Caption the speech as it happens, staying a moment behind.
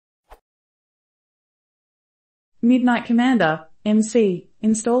Midnight Commander, MC,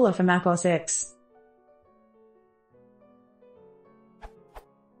 installer for macOS X.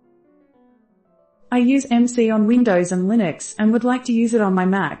 I use MC on Windows and Linux and would like to use it on my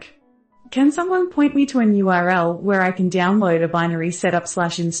Mac. Can someone point me to an URL where I can download a binary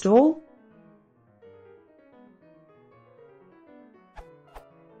setup/install?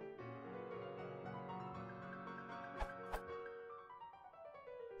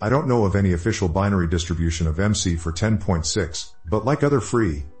 I don't know of any official binary distribution of MC for 10.6, but like other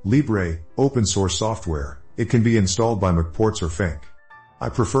free, libre, open source software, it can be installed by macports or Fink. I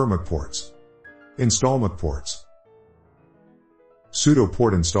prefer macports. Install macports. Sudo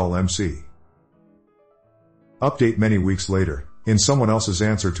port install MC. Update many weeks later, in someone else's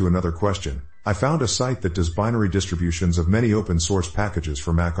answer to another question, I found a site that does binary distributions of many open source packages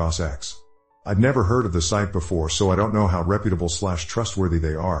for macOS X. I'd never heard of the site before, so I don't know how reputable/trustworthy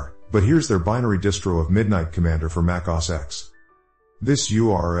they are, but here's their binary distro of Midnight Commander for macOS X. This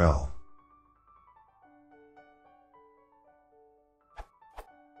URL.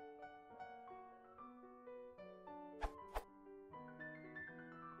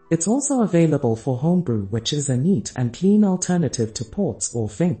 It's also available for Homebrew, which is a neat and clean alternative to ports or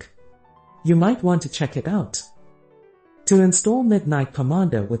Fink. You might want to check it out. To install Midnight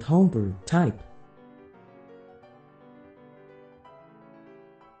Commander with Homebrew, type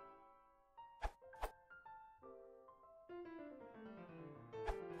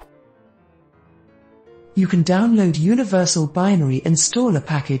You can download Universal Binary Installer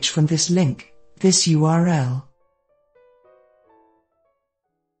Package from this link, this URL.